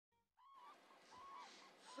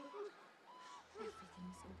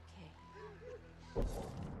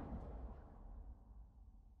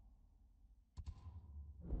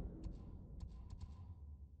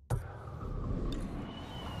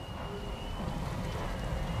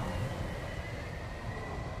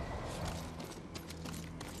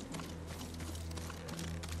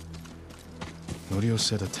Norio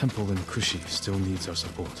said a temple in Kushi still needs our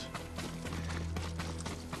support.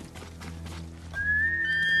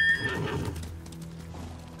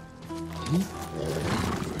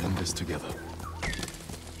 We're in this together.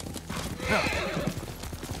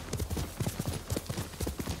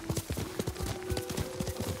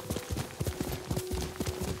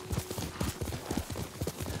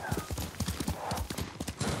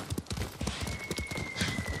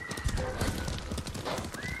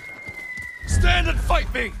 Stand and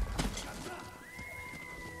fight me!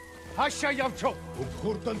 Хашаа явж.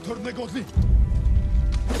 Хурдан төрнэг олъё.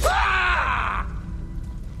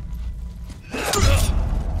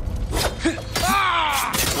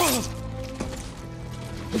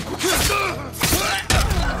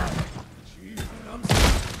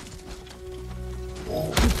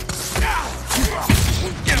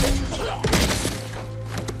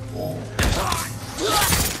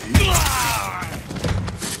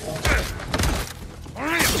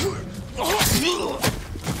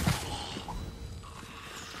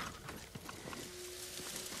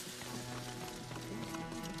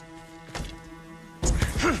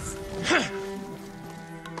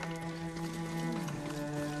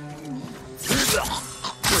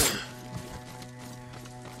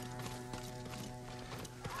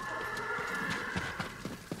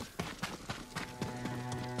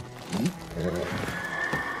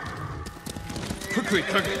 Quickly,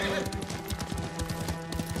 cook it.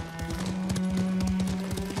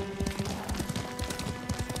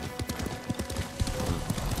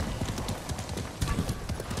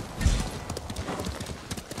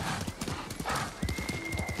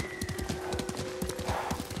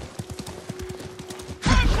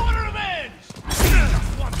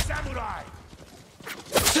 One samurai!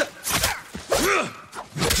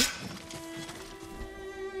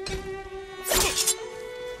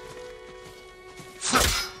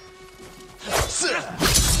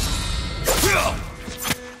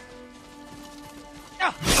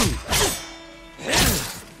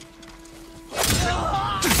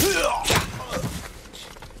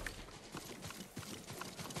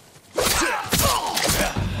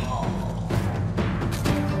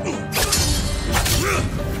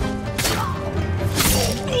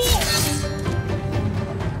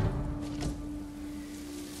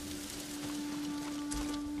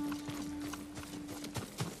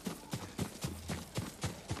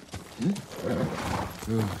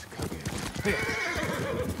 Good, Kage.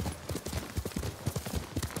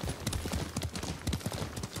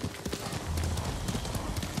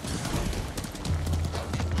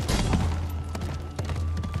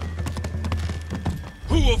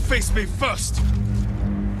 Who will face me first?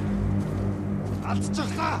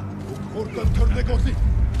 Алдчихлаа. Хурдан төрнэг олъё.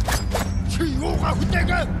 Чи юугаа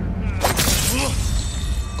хүлээгээ?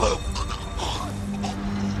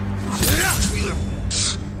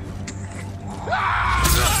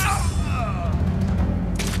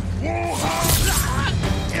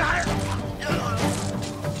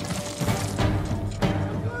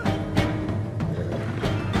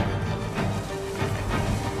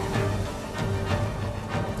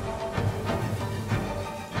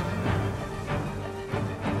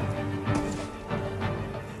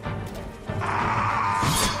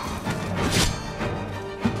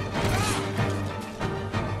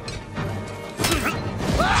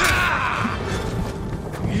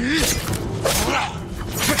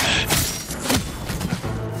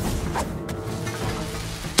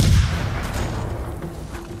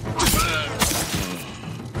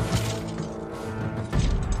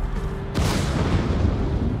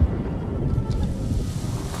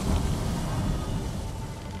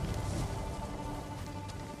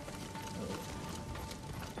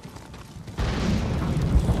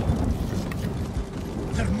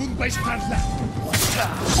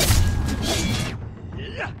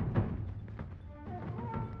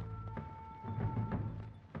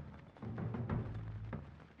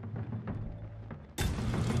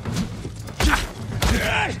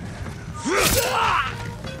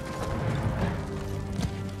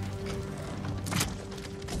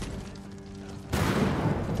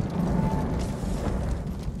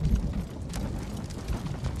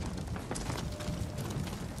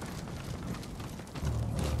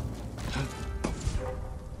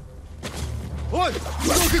 Ой,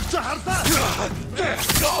 юуг чи харлаа.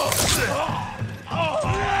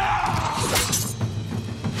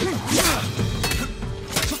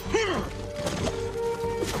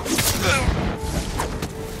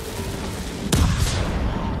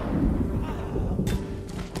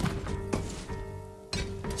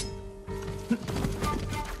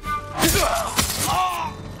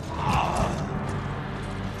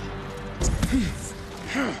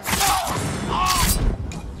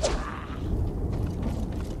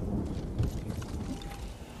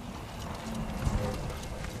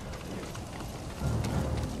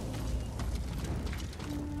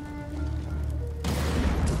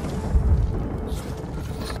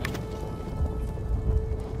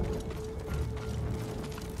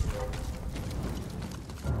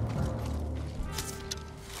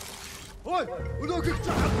 Ой, өнөөхийг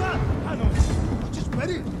чахалнаа. Хаана вэ? Очиж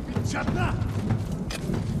барь. Би чаднаа.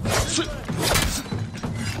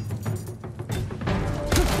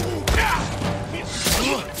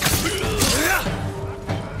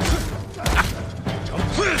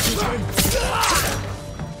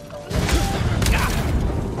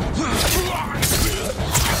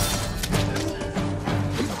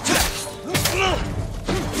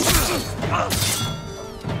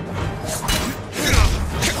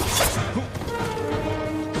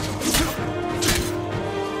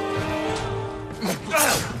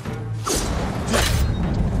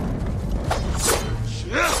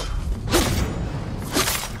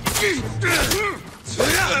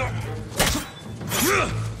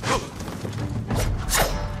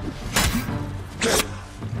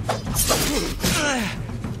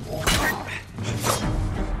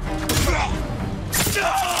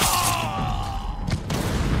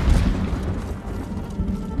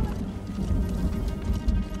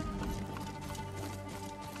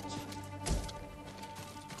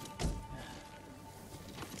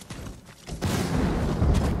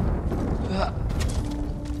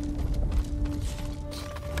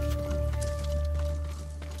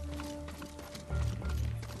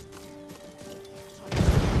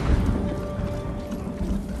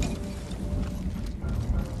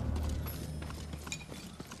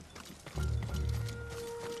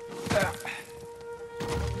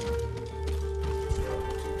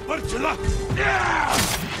 Barcela!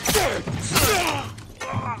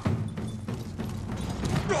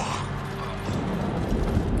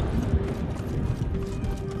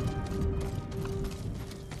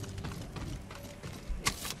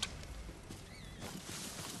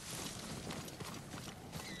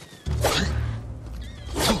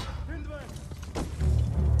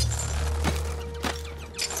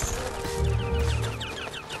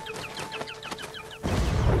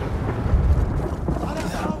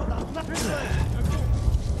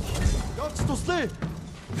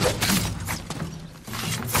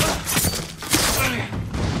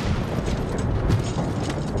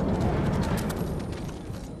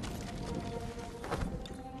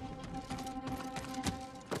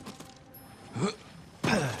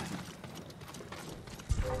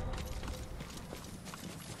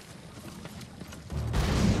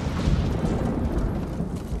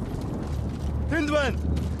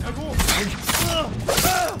 Hindman!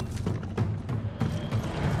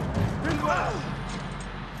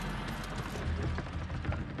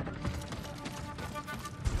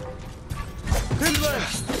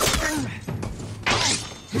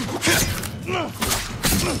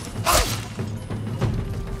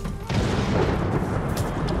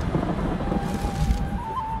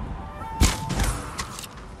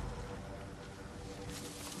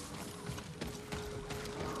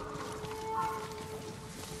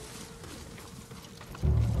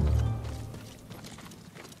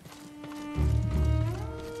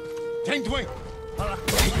 Tengdwing!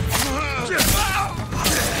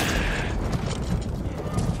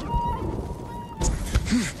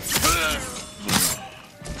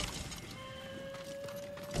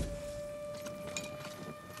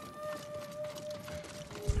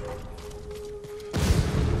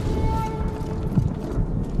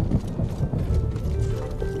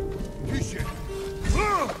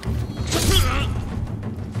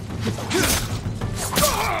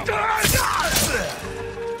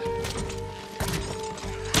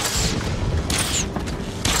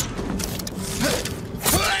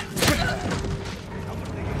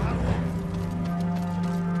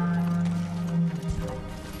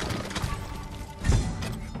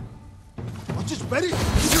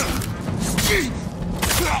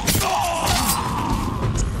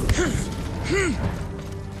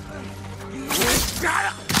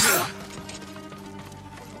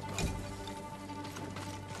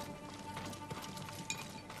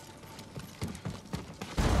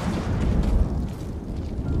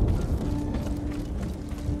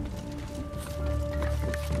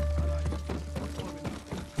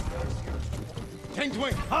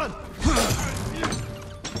 Tengdwing! Han!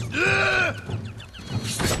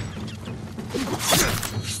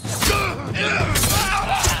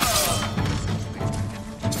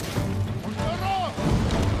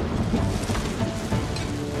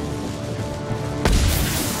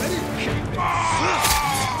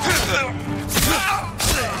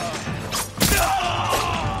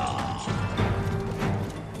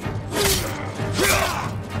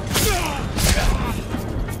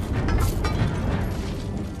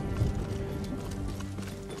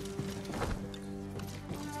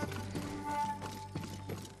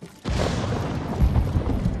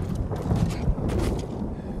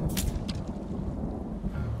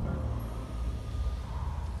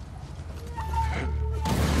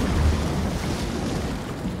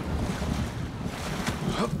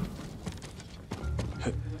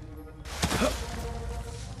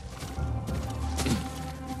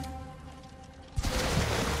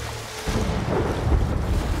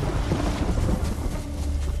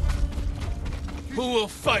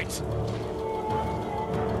 fight!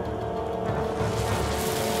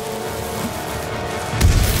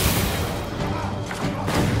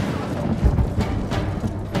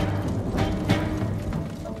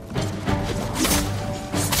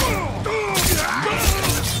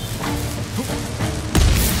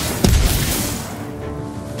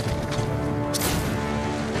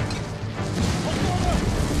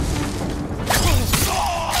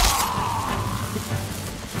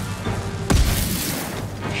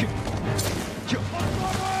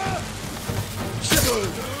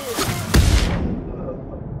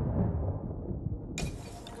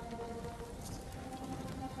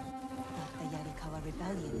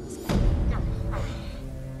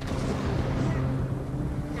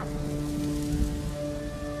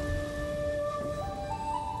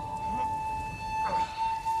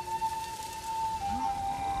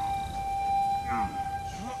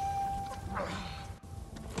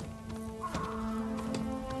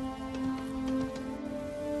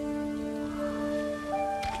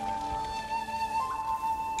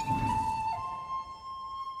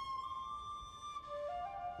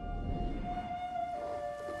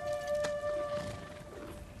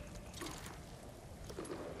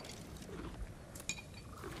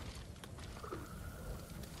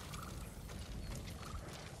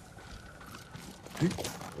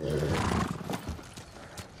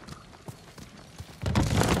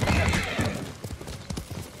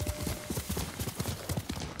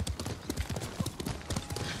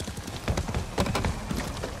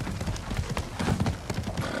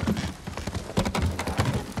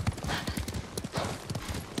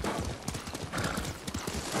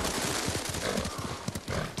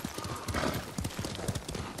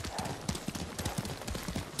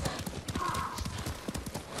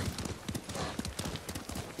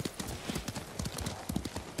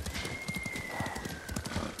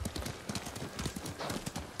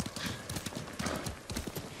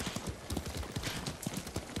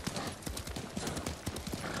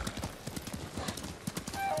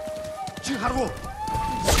 하루.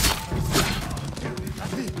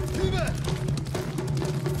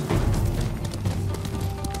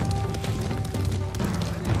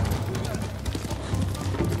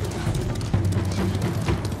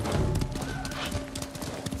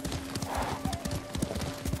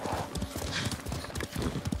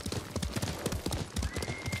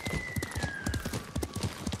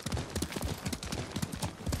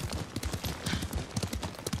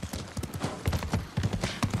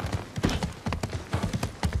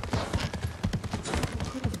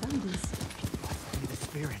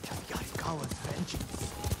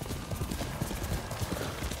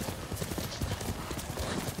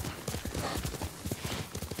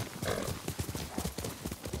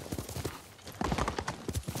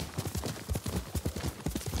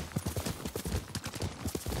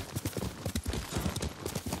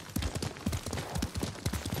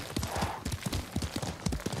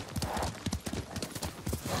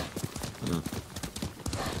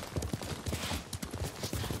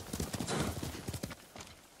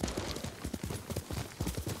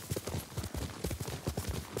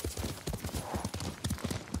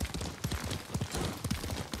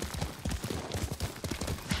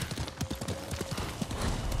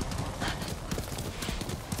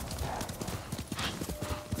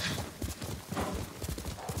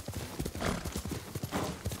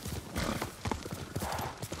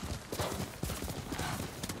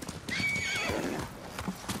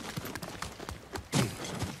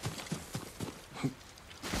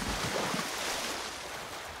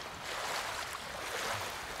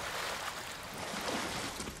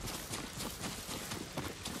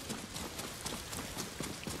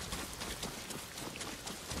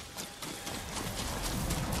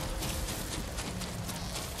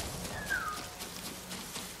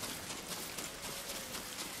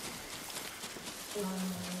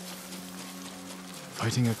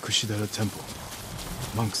 Fighting at Kushidera Temple.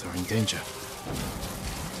 Monks are in danger.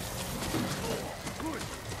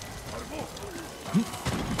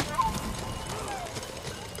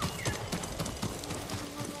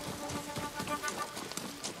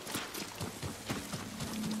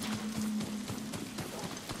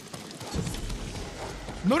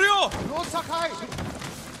 Norio! Jin Sakai.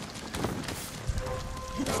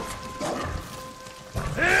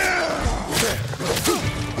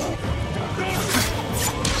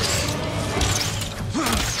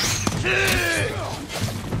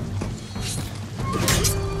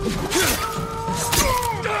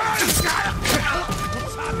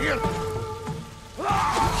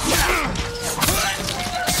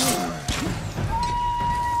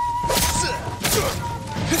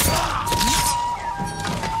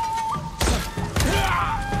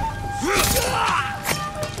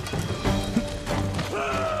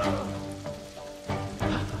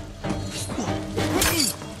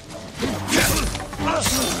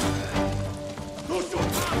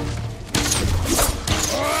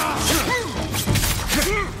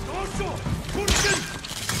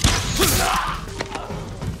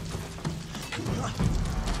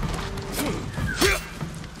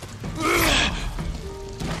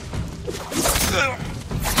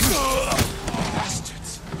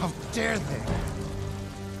 Bastards! How dare they?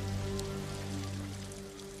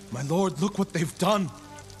 My lord, look what they've done!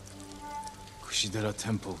 Kushidera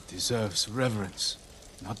Temple deserves reverence,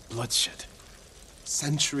 not bloodshed.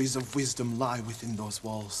 Centuries of wisdom lie within those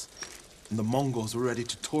walls, and the Mongols were ready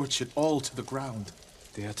to torch it all to the ground.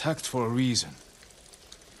 They attacked for a reason.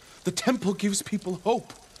 The temple gives people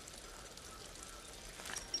hope.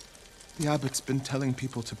 The abbot's been telling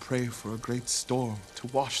people to pray for a great storm to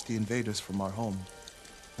wash the invaders from our home.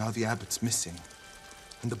 Now the abbot's missing,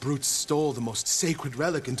 and the brutes stole the most sacred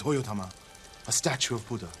relic in Toyotama, a statue of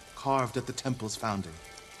Buddha carved at the temple's founding.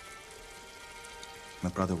 My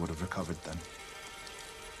brother would have recovered them.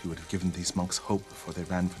 He would have given these monks hope before they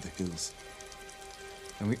ran for the hills.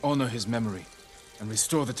 And we honor his memory and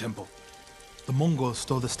restore the temple. The Mongols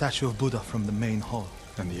stole the statue of Buddha from the main hall.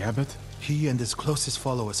 And the abbot? He and his closest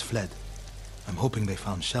followers fled. I'm hoping they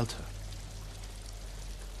found shelter.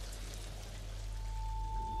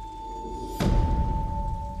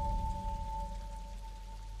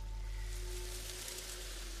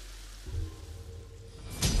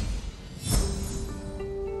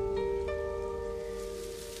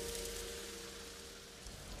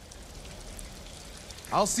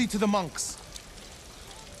 I'll see to the monks.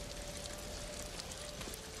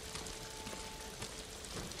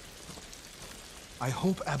 I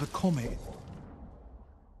hope Abbot Kome...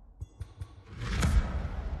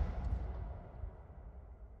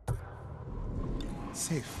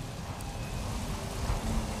 safe.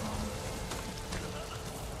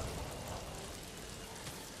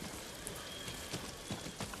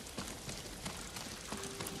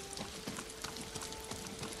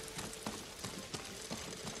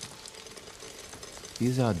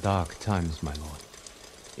 These are dark times, my lord.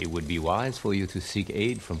 It would be wise for you to seek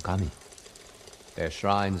aid from Kami. Their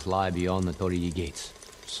shrines lie beyond the Torii gates.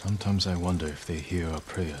 Sometimes I wonder if they hear our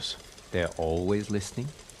prayers. They're always listening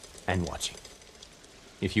and watching.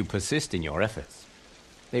 If you persist in your efforts,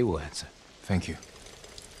 they will answer. Thank you.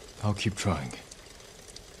 I'll keep trying.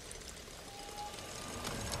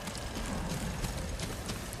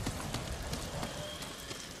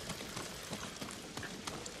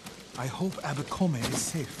 I hope Abbot Kome is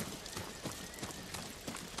safe.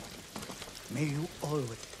 May you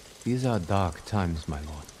always... These are dark times, my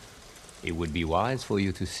lord. It would be wise for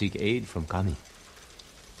you to seek aid from Kami.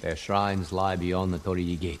 Their shrines lie beyond the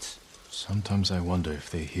Torii gates. Sometimes I wonder if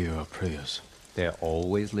they hear our prayers. They're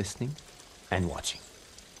always listening and watching.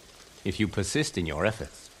 If you persist in your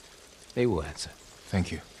efforts, they will answer.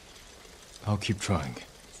 Thank you. I'll keep trying.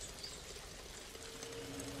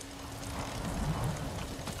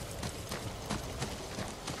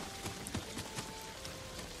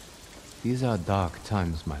 These are dark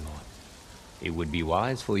times, my lord. It would be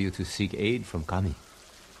wise for you to seek aid from Kami.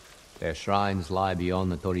 Their shrines lie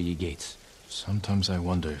beyond the Torii gates. Sometimes I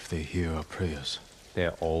wonder if they hear our prayers.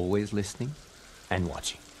 They're always listening and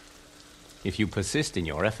watching. If you persist in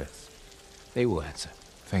your efforts, they will answer.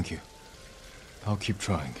 Thank you. I'll keep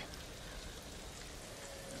trying.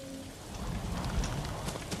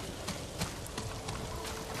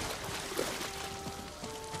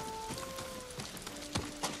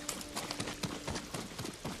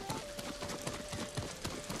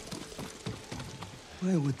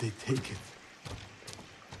 Where would they take it?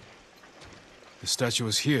 The statue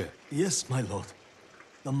is here. Yes, my lord.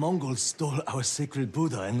 The Mongols stole our sacred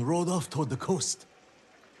Buddha and rode off toward the coast.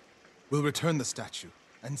 We'll return the statue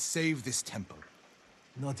and save this temple.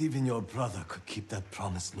 Not even your brother could keep that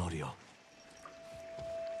promise, Norio.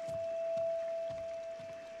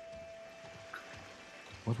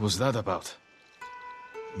 What was that about?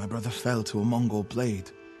 My brother fell to a Mongol blade.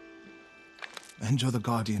 Enjo the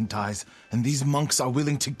Guardian dies, and these monks are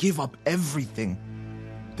willing to give up everything.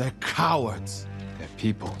 They're cowards. They're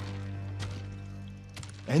people.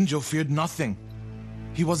 Enjo feared nothing.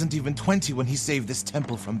 He wasn't even 20 when he saved this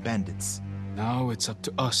temple from bandits. Now it's up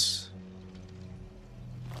to us.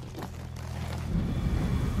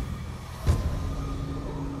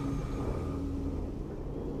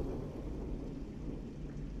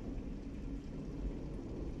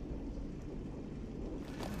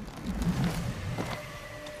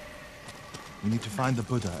 We need to find the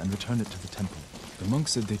Buddha and return it to the temple. The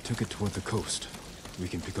monks said they took it toward the coast. We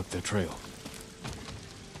can pick up their trail.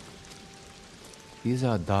 These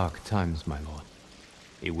are dark times, my lord.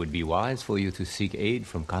 It would be wise for you to seek aid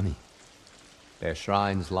from Kami. Their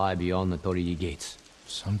shrines lie beyond the Torii gates.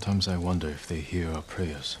 Sometimes I wonder if they hear our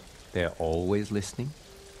prayers. They're always listening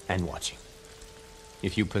and watching.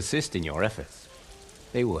 If you persist in your efforts,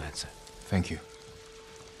 they will answer. Thank you.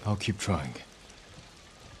 I'll keep trying.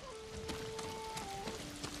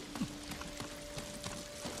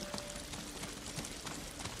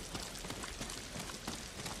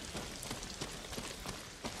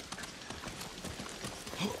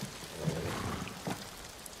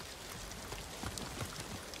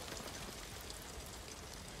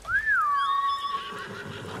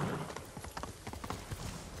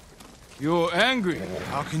 You're angry.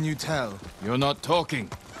 How can you tell? You're not talking.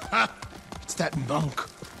 Ha! It's that monk.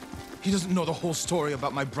 He doesn't know the whole story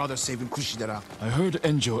about my brother saving Kushidera. I heard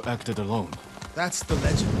Enjo acted alone. That's the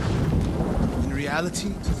legend. In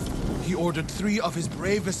reality, he ordered 3 of his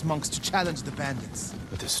bravest monks to challenge the bandits.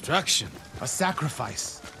 A distraction. A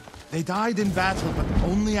sacrifice. They died in battle, but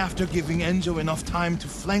only after giving Enjo enough time to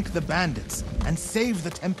flank the bandits and save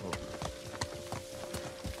the temple.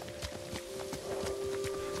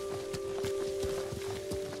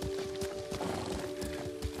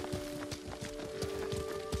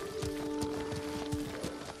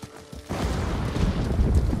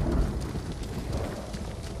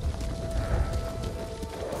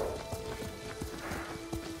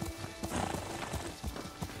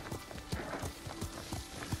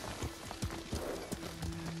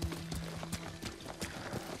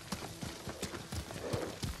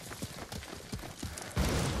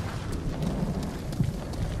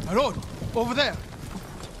 A road! Over there!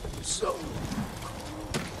 So...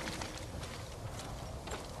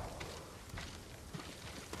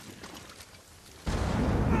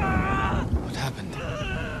 What happened?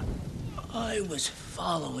 I was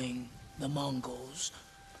following the Mongols.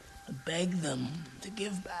 I begged them to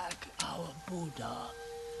give back our Buddha.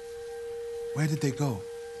 Where did they go?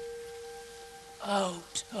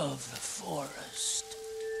 Out of the forest.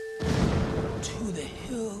 To the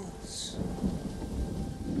hills.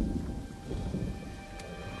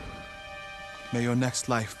 May your next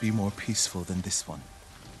life be more peaceful than this one.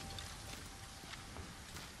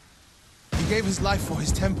 He gave his life for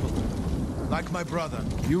his temple, like my brother.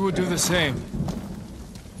 You will do the same.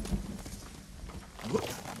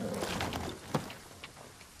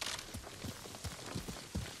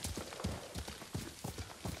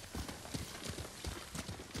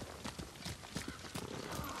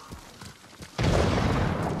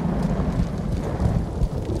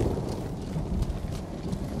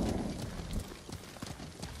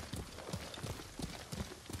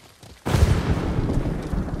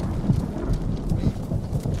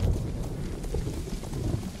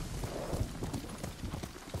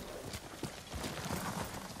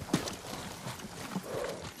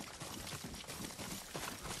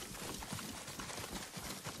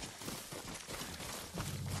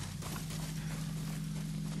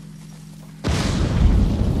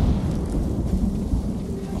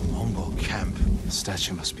 The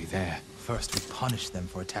statue must be there. First, we punish them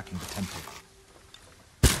for attacking the temple.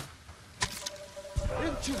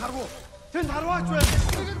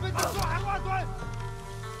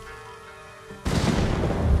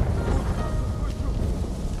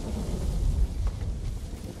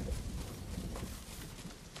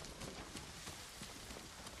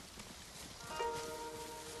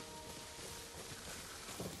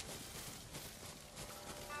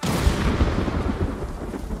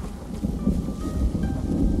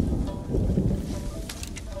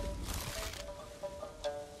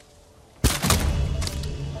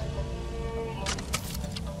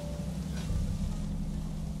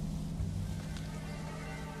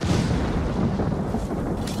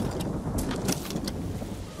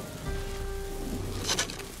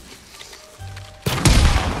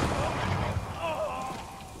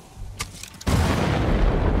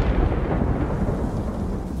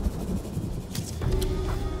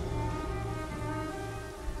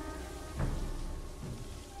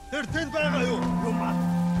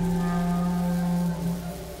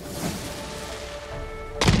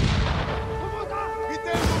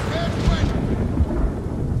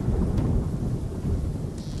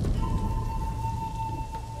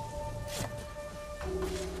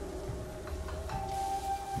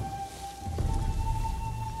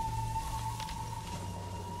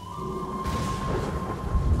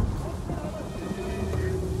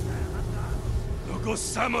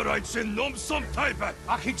 Samurai Jin nom som type.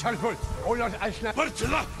 Aki Chalpul, Oland Ashna.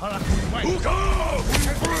 Pertila.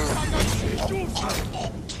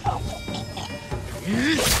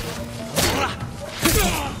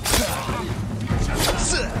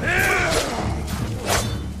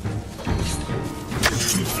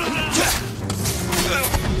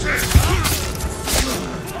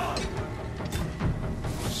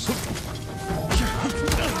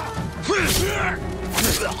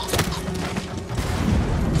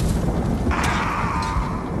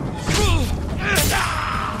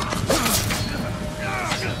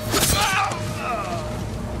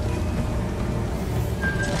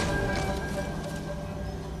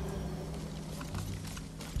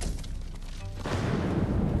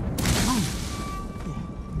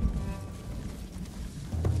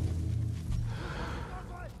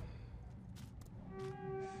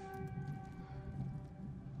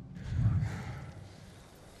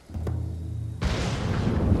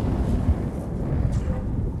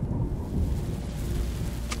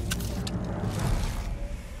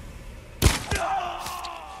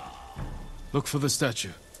 Look for the statue.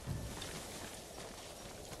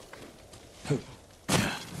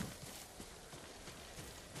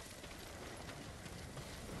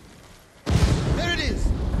 There it is!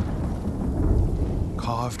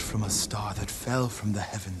 Carved from a star that fell from the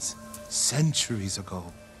heavens centuries ago.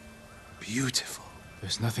 Beautiful.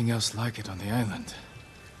 There's nothing else like it on the island.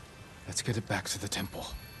 Let's get it back to the temple.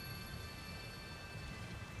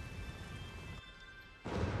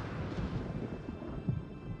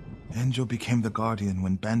 Enjo became the guardian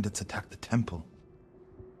when bandits attacked the temple.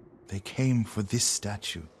 They came for this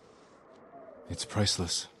statue. It's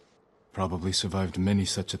priceless. Probably survived many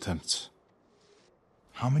such attempts.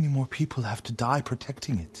 How many more people have to die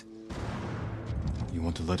protecting it? You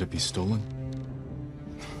want to let it be stolen?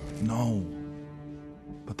 No.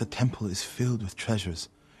 But the temple is filled with treasures.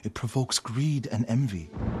 It provokes greed and envy.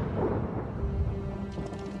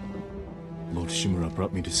 Lord Shimura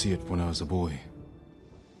brought me to see it when I was a boy.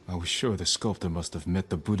 I was sure the sculptor must have met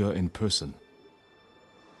the Buddha in person.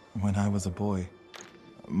 When I was a boy,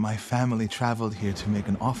 my family traveled here to make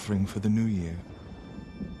an offering for the new year.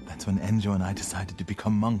 That's when Enjo and I decided to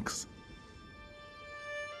become monks.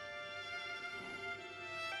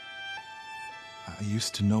 I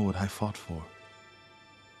used to know what I fought for.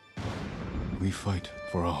 We fight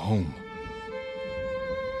for a home.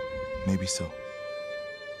 Maybe so.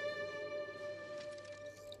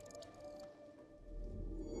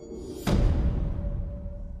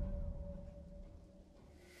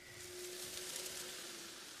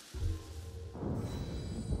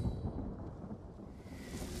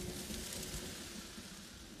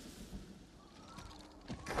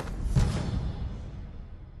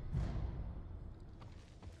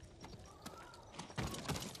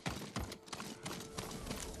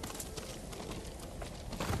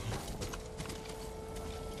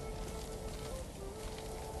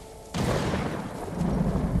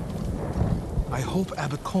 I hope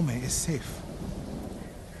Abbot Kome is safe.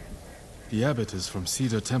 The abbot is from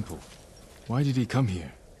Cedar Temple. Why did he come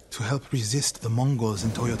here? To help resist the Mongols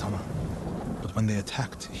in Toyotama. But when they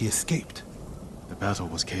attacked, he escaped. The battle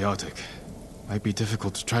was chaotic. Might be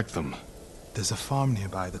difficult to track them. There's a farm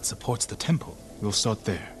nearby that supports the temple. We'll start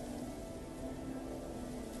there.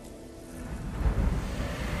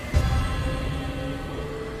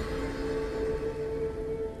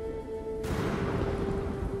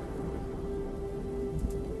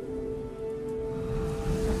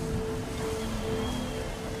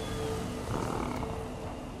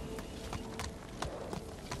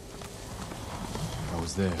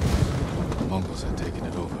 There. The Mongols had taken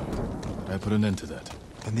it over, but I put an end to that.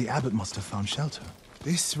 Then the abbot must have found shelter.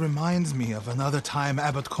 This reminds me of another time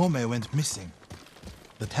Abbot Kome went missing.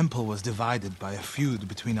 The temple was divided by a feud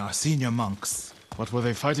between our senior monks. What were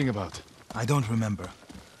they fighting about? I don't remember,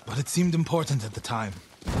 but it seemed important at the time.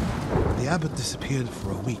 The abbot disappeared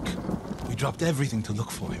for a week. We dropped everything to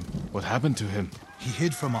look for him. What happened to him? He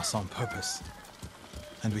hid from us on purpose,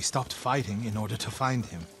 and we stopped fighting in order to find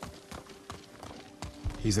him.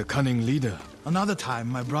 He's a cunning leader. Another time,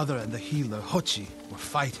 my brother and the healer, Hochi, were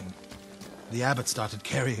fighting. The abbot started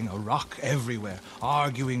carrying a rock everywhere,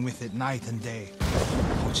 arguing with it night and day.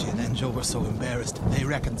 Hochi and Enjo were so embarrassed, they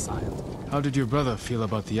reconciled. How did your brother feel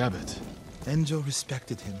about the abbot? Enjo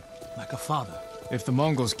respected him, like a father. If the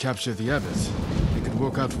Mongols capture the abbot, it could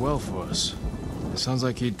work out well for us. It sounds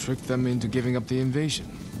like he tricked them into giving up the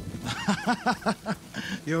invasion.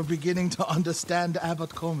 You're beginning to understand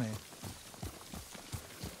Abbot Kome.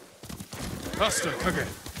 Faster, Kage.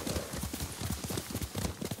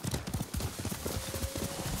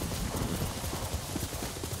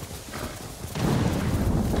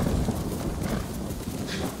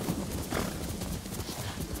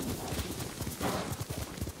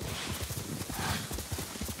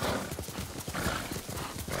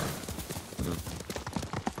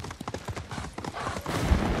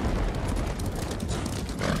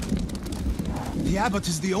 The abbot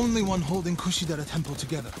is the only one holding Kushidera Temple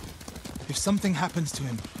together. If something happens to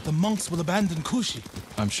him, the monks will abandon Kushi.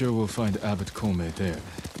 I'm sure we'll find Abbot Kome there.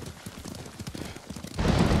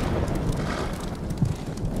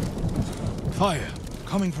 Fire!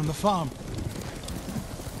 Coming from the farm.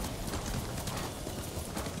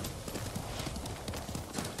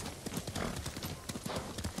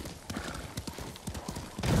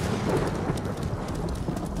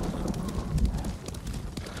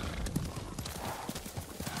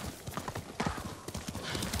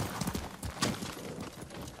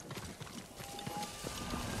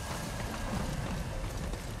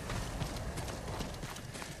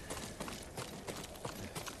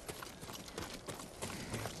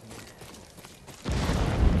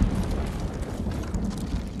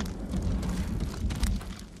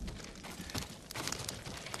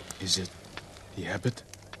 Is it the abbot?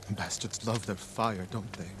 The bastards love their fire,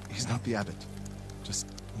 don't they? He's not the abbot. Just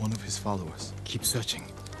one of his followers. Keep searching.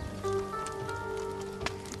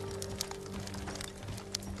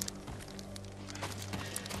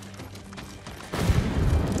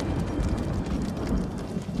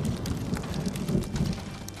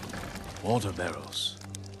 Water barrels.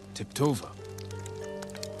 Tipped over.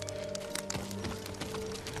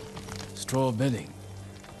 Straw bedding.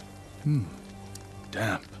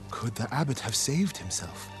 Damp. Could the abbot have saved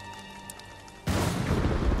himself?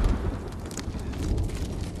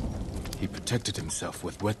 He protected himself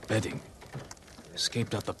with wet bedding.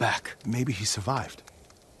 Escaped out the back. Maybe he survived.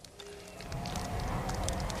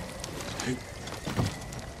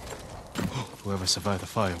 Whoever survived the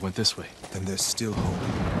fire went this way. Then there's still hope.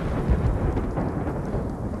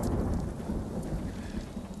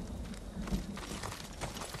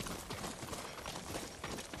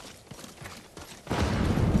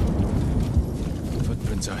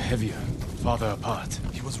 Footprints are heavier, farther apart.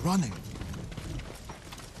 He was running.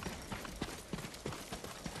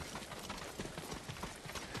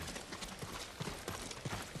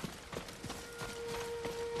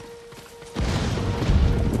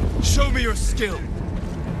 Show me your skill!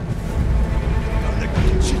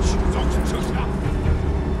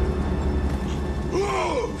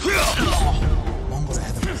 Mongol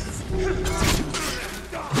ahead of us.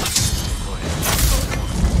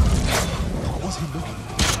 What was he looking at?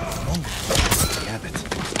 Mongol. The abbot.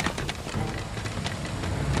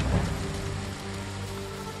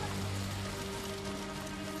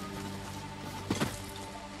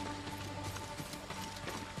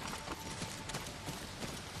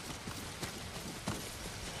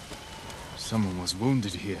 Someone was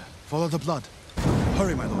wounded here. Follow the blood.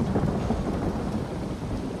 Hurry, my lord.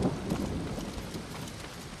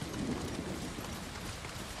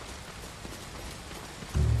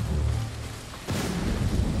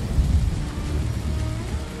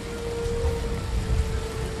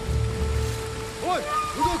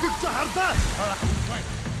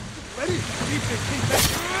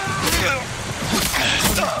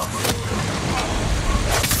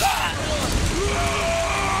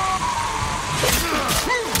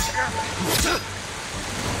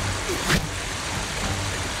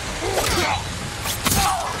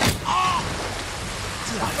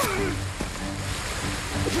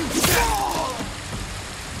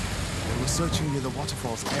 They were searching near the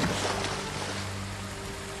waterfall's edge.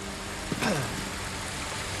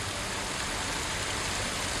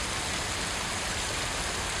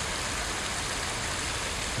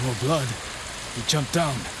 More blood. He jumped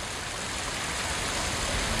down.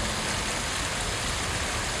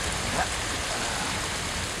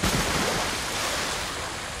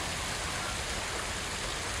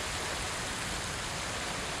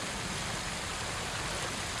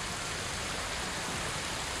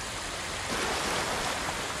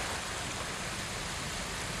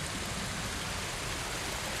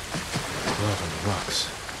 Blood on the rocks.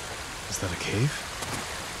 Is that a cave?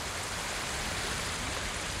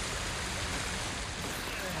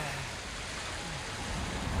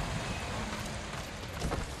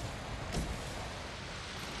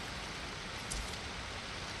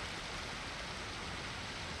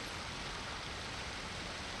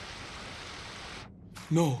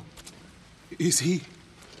 No. Is he?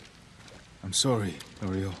 I'm sorry,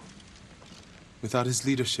 Ariel. Without his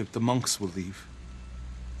leadership, the monks will leave.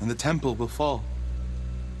 And the temple will fall.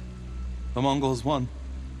 The Mongols won.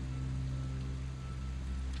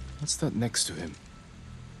 What's that next to him?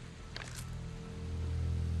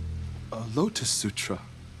 A Lotus Sutra.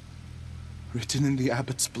 Written in the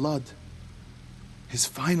abbot's blood. His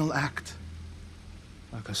final act.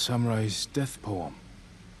 Like a samurai's death poem.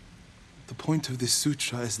 The point of this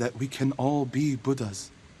sutra is that we can all be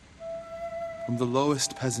Buddhas. From the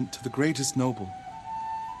lowest peasant to the greatest noble.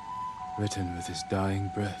 Written with his dying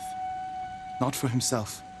breath. Not for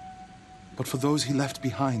himself, but for those he left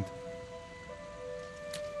behind.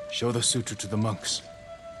 Show the sutra to the monks.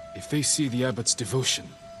 If they see the abbot's devotion,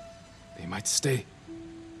 they might stay.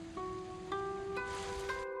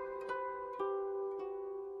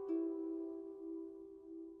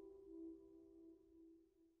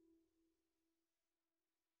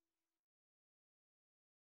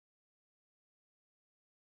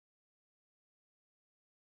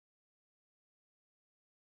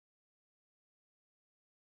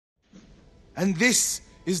 And this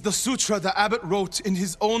is the sutra the abbot wrote in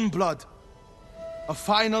his own blood. A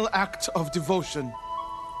final act of devotion.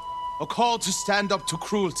 A call to stand up to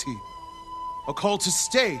cruelty. A call to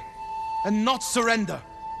stay and not surrender.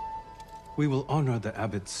 We will honor the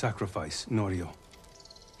abbot's sacrifice, Norio.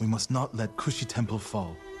 We must not let Kushi Temple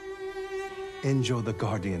fall. Enjo the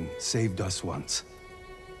Guardian saved us once.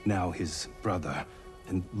 Now his brother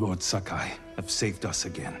and Lord Sakai have saved us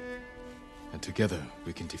again. And together,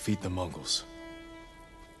 we can defeat the Mongols.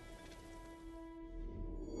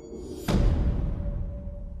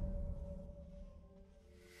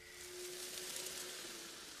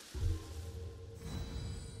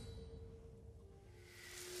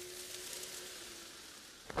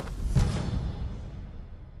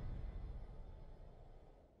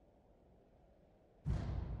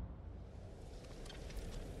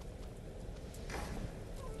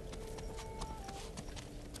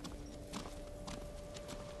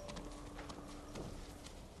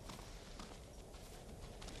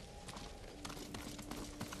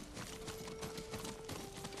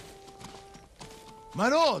 My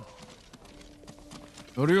lord!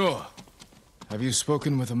 Ryo, have you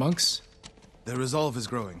spoken with the monks? Their resolve is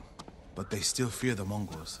growing, but they still fear the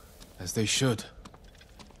Mongols. As they should.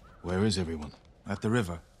 Where is everyone? At the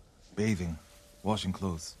river, bathing, washing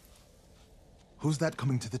clothes. Who's that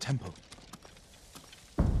coming to the temple?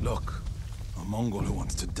 Look, a Mongol who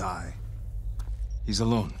wants to die. He's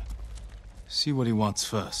alone. See what he wants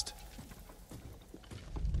first.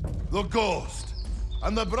 The Ghost,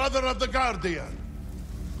 and the brother of the Guardian.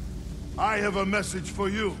 I have a message for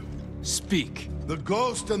you. Speak. The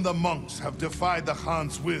Ghost and the monks have defied the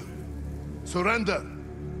Khan's will. Surrender,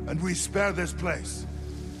 and we spare this place.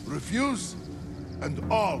 Refuse, and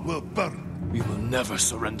all will burn. We will never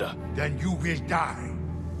surrender. Then you will die.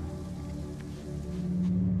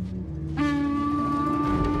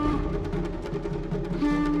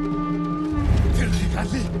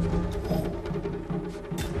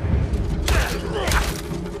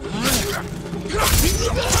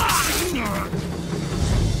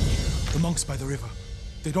 The monks by the river.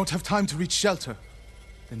 They don't have time to reach shelter.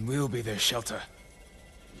 Then we'll be their shelter.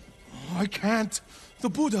 I can't. The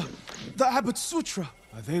Buddha, the Abbot's Sutra.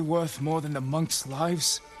 Are they worth more than the monks'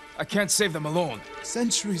 lives? I can't save them alone.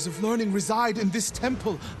 Centuries of learning reside in this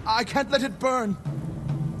temple. I can't let it burn.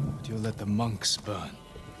 But you'll let the monks burn.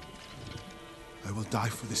 I will die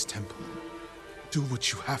for this temple. Do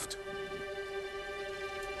what you have to.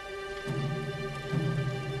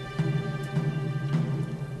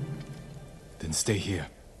 Then stay here.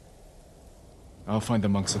 I'll find the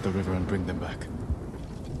monks at the river and bring them back.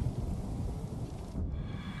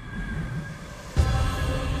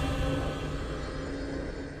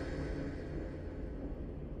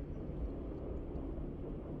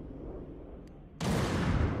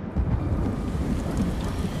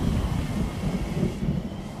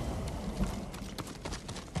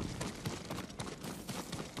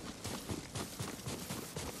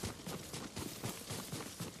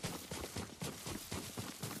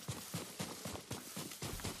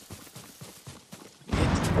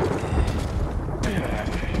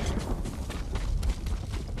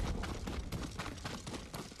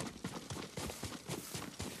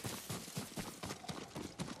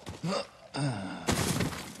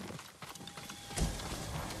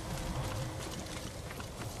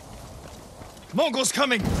 Mongols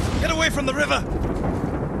coming! Get away from the river!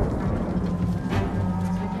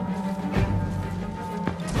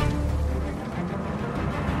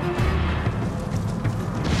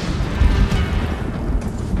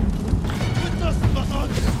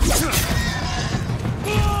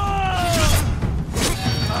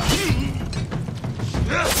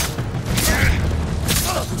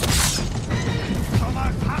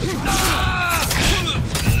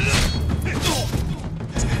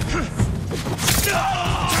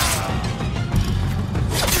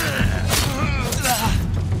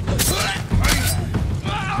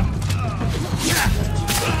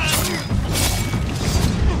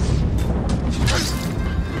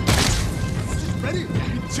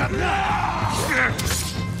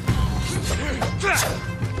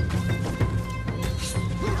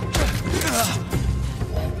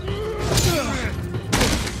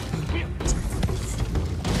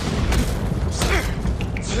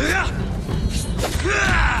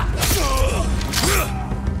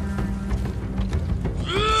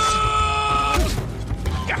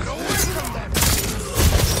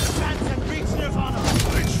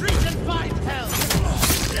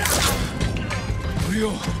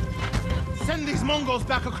 Send these Mongols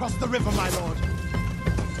back across the river, my lord.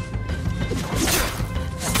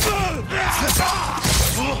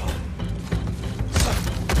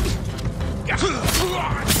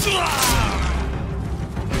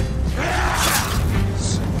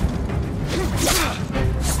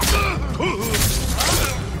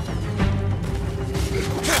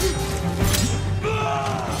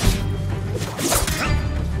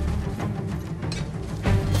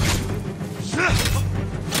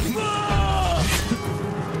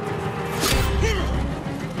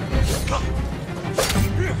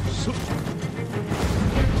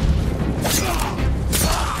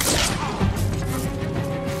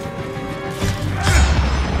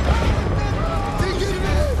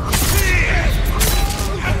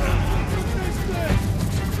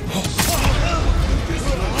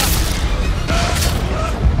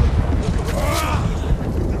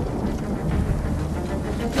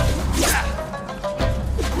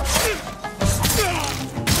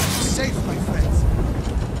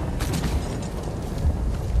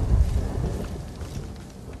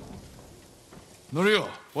 Norio,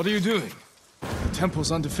 what are you doing? The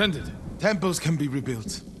temple's undefended. Temples can be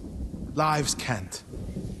rebuilt. Lives can't.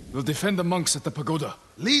 We'll defend the monks at the pagoda.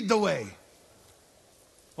 Lead the way!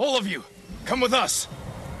 All of you, come with us!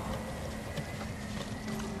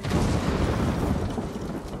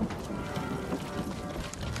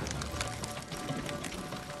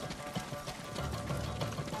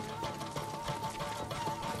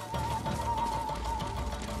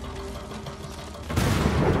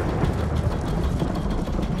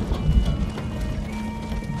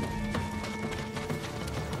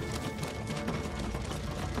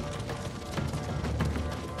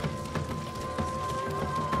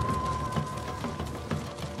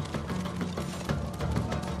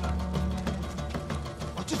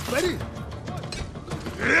 Ready?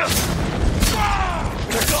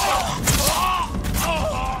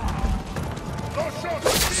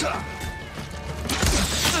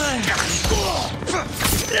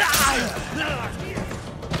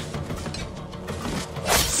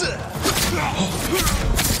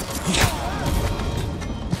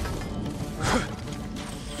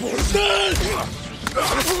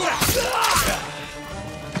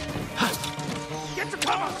 Get the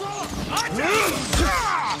cover!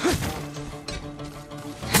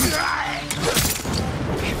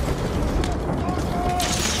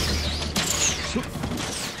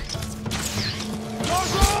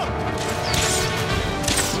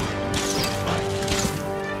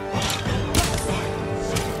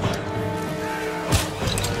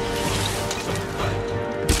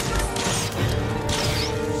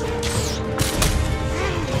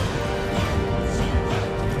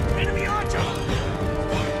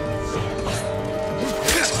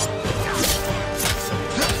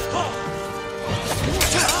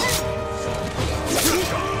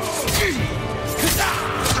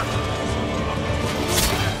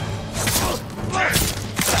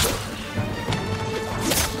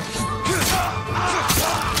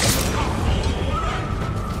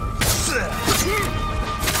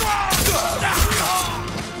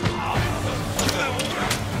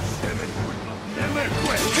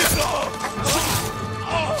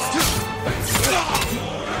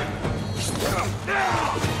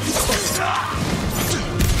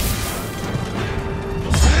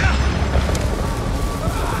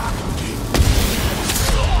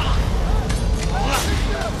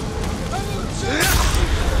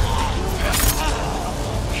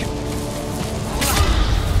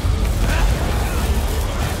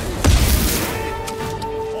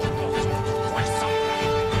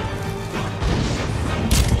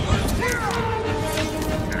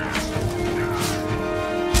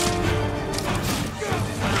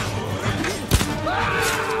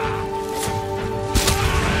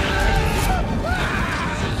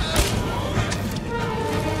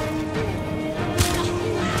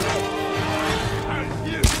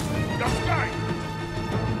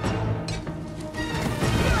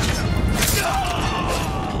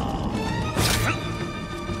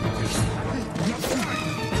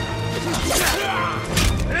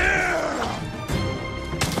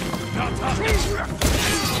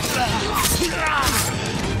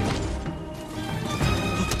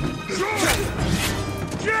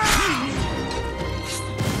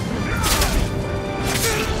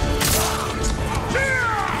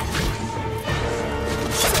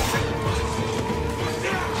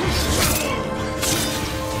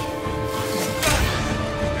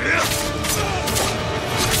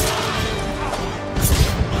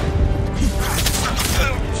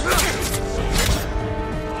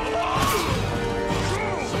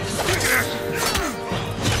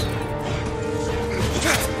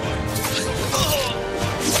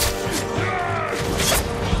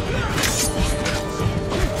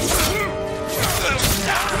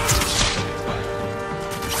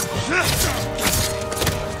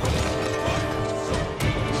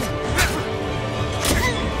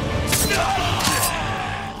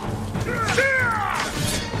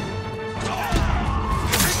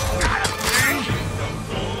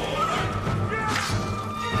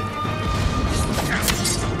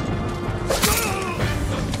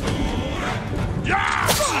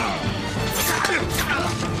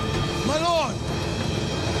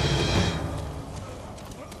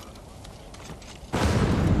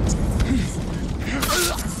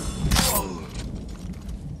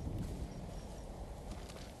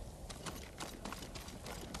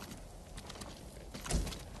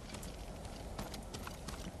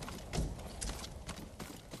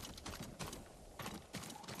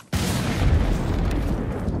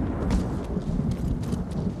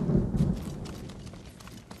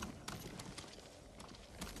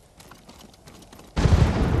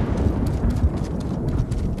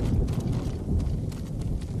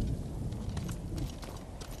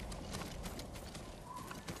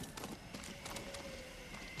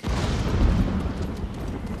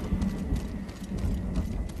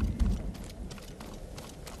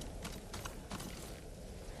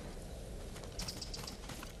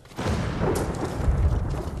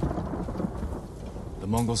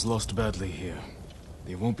 Mongols lost badly here.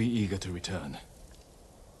 They won't be eager to return.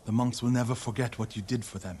 The monks will never forget what you did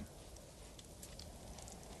for them.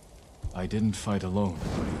 I didn't fight alone,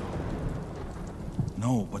 Mario.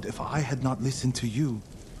 No, but if I had not listened to you,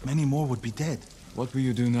 many more would be dead. What will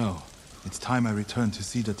you do now? It's time I return to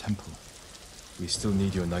Cedar Temple. We still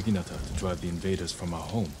need your Naginata to drive the invaders from our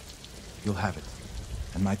home. You'll have it.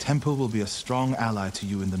 And my temple will be a strong ally to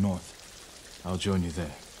you in the north. I'll join you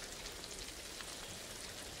there.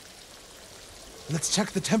 Let's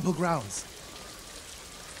check the temple grounds.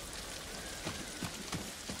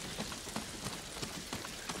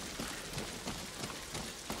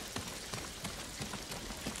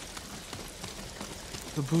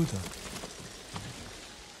 The Buddha.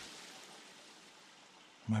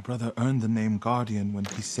 My brother earned the name Guardian when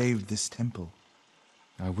he saved this temple.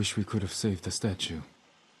 I wish we could have saved the statue.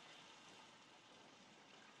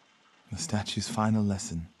 The statue's final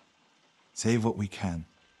lesson. Save what we can,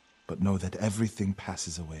 but know that everything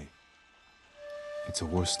passes away. It's a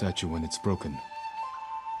worse statue when it's broken,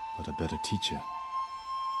 but a better teacher.